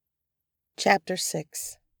Chapter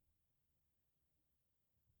 6.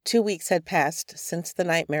 2 weeks had passed since the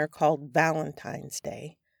nightmare called Valentine's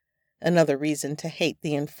Day, another reason to hate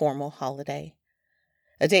the informal holiday.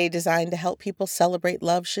 A day designed to help people celebrate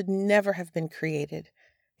love should never have been created.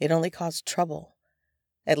 It only caused trouble.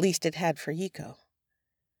 At least it had for Yiko.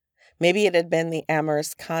 Maybe it had been the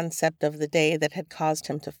amorous concept of the day that had caused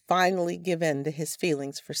him to finally give in to his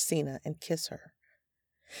feelings for Sina and kiss her.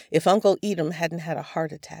 If Uncle Edom hadn't had a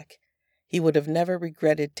heart attack, he would have never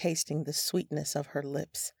regretted tasting the sweetness of her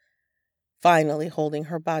lips, finally holding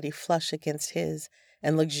her body flush against his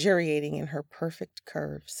and luxuriating in her perfect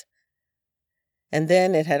curves. And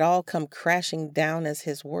then it had all come crashing down as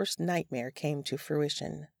his worst nightmare came to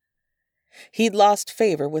fruition. He'd lost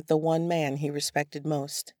favor with the one man he respected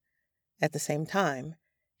most. At the same time,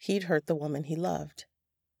 he'd hurt the woman he loved.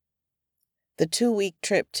 The 2-week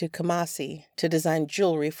trip to Kumasi to design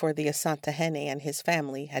jewelry for the Asantehene and his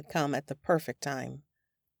family had come at the perfect time.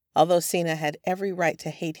 Although Sina had every right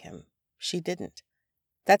to hate him, she didn't.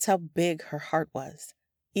 That's how big her heart was,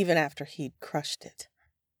 even after he'd crushed it.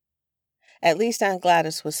 At least Aunt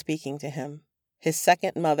Gladys was speaking to him. His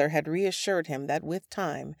second mother had reassured him that with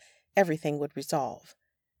time, everything would resolve.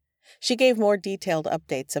 She gave more detailed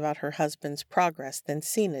updates about her husband's progress than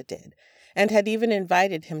Sina did, and had even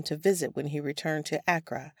invited him to visit when he returned to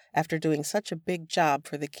Accra after doing such a big job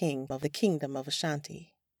for the king of the kingdom of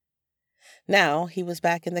Ashanti. Now he was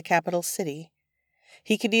back in the capital city.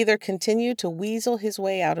 He could either continue to weasel his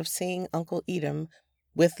way out of seeing Uncle Edom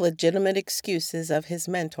with legitimate excuses of his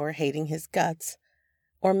mentor hating his guts,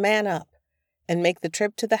 or man up and make the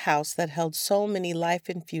trip to the house that held so many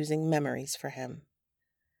life-infusing memories for him.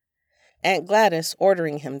 Aunt Gladys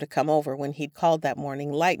ordering him to come over when he'd called that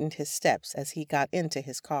morning lightened his steps as he got into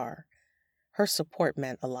his car. Her support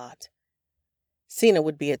meant a lot. Sina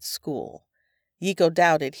would be at school. Yiko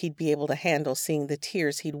doubted he'd be able to handle seeing the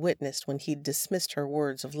tears he'd witnessed when he'd dismissed her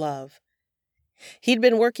words of love. He'd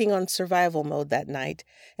been working on survival mode that night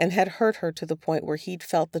and had hurt her to the point where he'd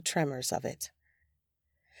felt the tremors of it.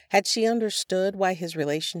 Had she understood why his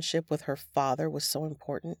relationship with her father was so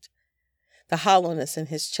important? The hollowness in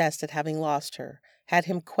his chest at having lost her had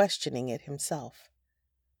him questioning it himself.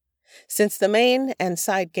 Since the main and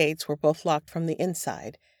side gates were both locked from the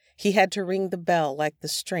inside, he had to ring the bell like the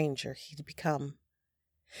stranger he'd become.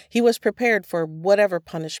 He was prepared for whatever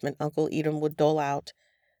punishment Uncle Edom would dole out,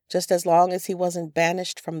 just as long as he wasn't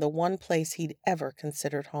banished from the one place he'd ever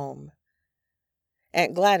considered home.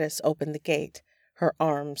 Aunt Gladys opened the gate, her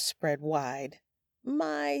arms spread wide.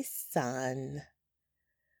 "My son."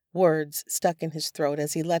 Words stuck in his throat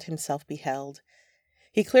as he let himself be held.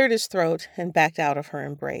 He cleared his throat and backed out of her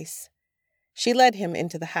embrace. She led him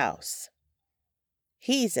into the house.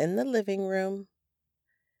 "He's in the living room."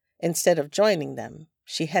 Instead of joining them,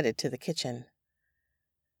 she headed to the kitchen.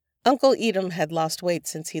 Uncle Edom had lost weight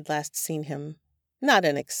since he'd last seen him. Not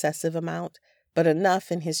an excessive amount, but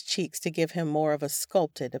enough in his cheeks to give him more of a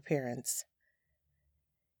sculpted appearance.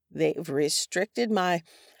 "They've restricted my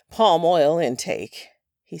palm oil intake,"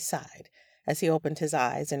 he sighed as he opened his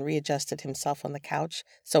eyes and readjusted himself on the couch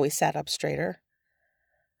so he sat up straighter.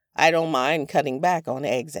 "I don't mind cutting back on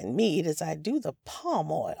eggs and meat as I do the palm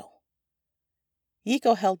oil."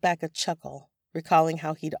 Yiko held back a chuckle, recalling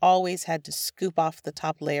how he'd always had to scoop off the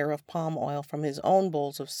top layer of palm oil from his own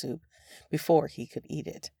bowls of soup before he could eat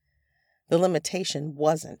it. The limitation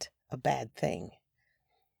wasn't a bad thing.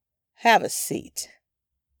 "Have a seat."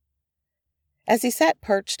 As he sat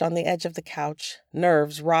perched on the edge of the couch,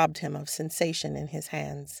 nerves robbed him of sensation in his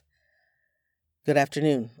hands. "Good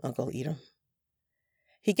afternoon, Uncle Edom."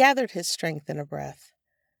 He gathered his strength in a breath.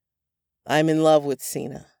 "I'm in love with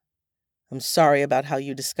Sina. I'm sorry about how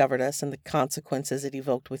you discovered us and the consequences it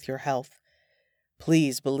evoked with your health.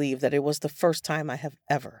 Please believe that it was the first time I have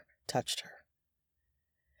ever touched her."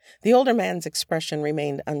 The older man's expression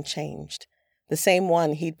remained unchanged, the same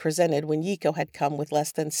one he'd presented when Yiko had come with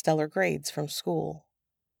less than stellar grades from school.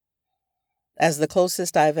 "As the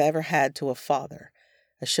closest I've ever had to a father,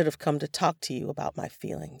 I should have come to talk to you about my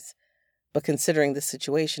feelings. But considering the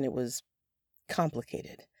situation, it was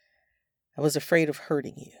complicated. I was afraid of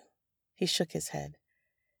hurting you." He shook his head.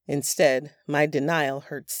 "Instead, my denial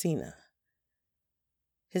hurt Sina."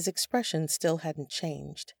 His expression still hadn't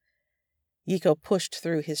changed. Yiko pushed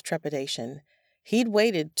through his trepidation. He'd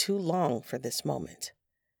waited too long for this moment.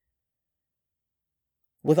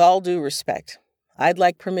 "With all due respect, I'd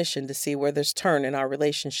like permission to see where this turn in our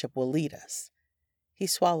relationship will lead us." He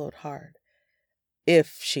swallowed hard.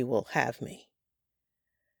 "If she will have me."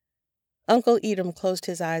 Uncle Edom closed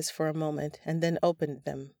his eyes for a moment and then opened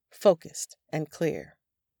them, focused and clear.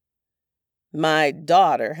 My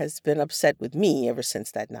daughter has been upset with me ever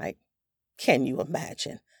since that night. Can you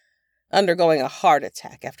imagine? Undergoing a heart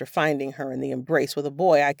attack after finding her in the embrace with a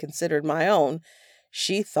boy I considered my own,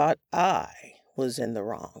 she thought I was in the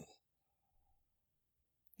wrong.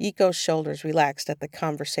 Yiko's shoulders relaxed at the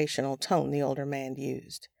conversational tone the older man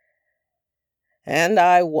used. And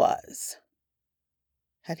I was.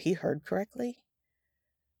 Had he heard correctly?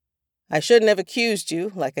 I shouldn't have accused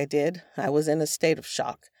you like I did. I was in a state of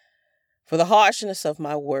shock. For the harshness of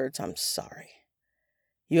my words, I'm sorry.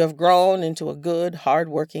 You have grown into a good,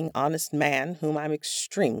 hard-working, honest man whom I'm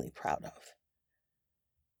extremely proud of.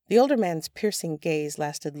 The older man's piercing gaze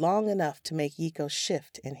lasted long enough to make Yiko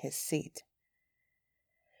shift in his seat.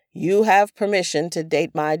 You have permission to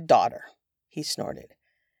date my daughter, he snorted,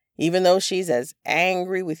 even though she's as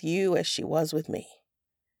angry with you as she was with me.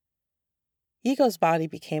 Yiko's body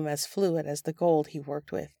became as fluid as the gold he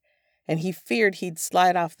worked with, and he feared he'd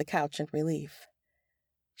slide off the couch in relief.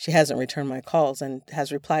 She hasn't returned my calls and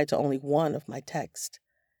has replied to only one of my texts.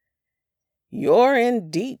 You're in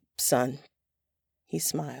deep, son. He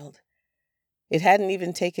smiled. It hadn't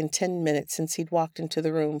even taken 10 minutes since he'd walked into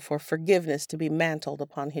the room for forgiveness to be mantled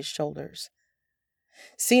upon his shoulders.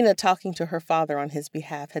 Sina talking to her father on his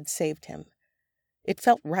behalf had saved him. It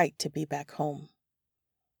felt right to be back home.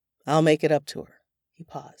 I'll make it up to her, he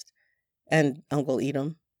paused. And Uncle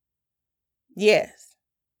Edom? Yes,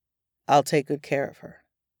 I'll take good care of her.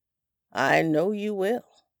 I know you will.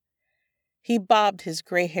 He bobbed his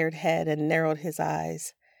gray-haired head and narrowed his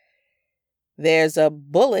eyes. There's a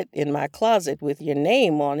bullet in my closet with your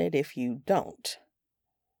name on it if you don't.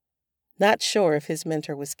 Not sure if his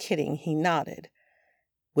mentor was kidding, he nodded,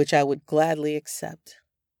 which I would gladly accept.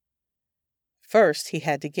 First, he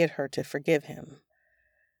had to get her to forgive him.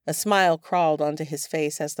 A smile crawled onto his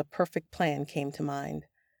face as the perfect plan came to mind.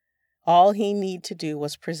 All he needed to do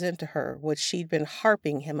was present to her what she'd been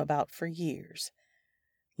harping him about for years.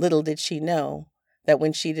 Little did she know that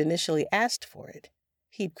when she'd initially asked for it,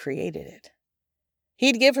 he'd created it.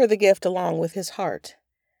 He'd give her the gift along with his heart.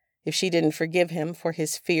 If she didn't forgive him for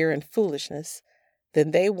his fear and foolishness, then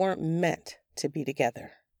they weren't meant to be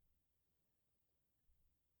together.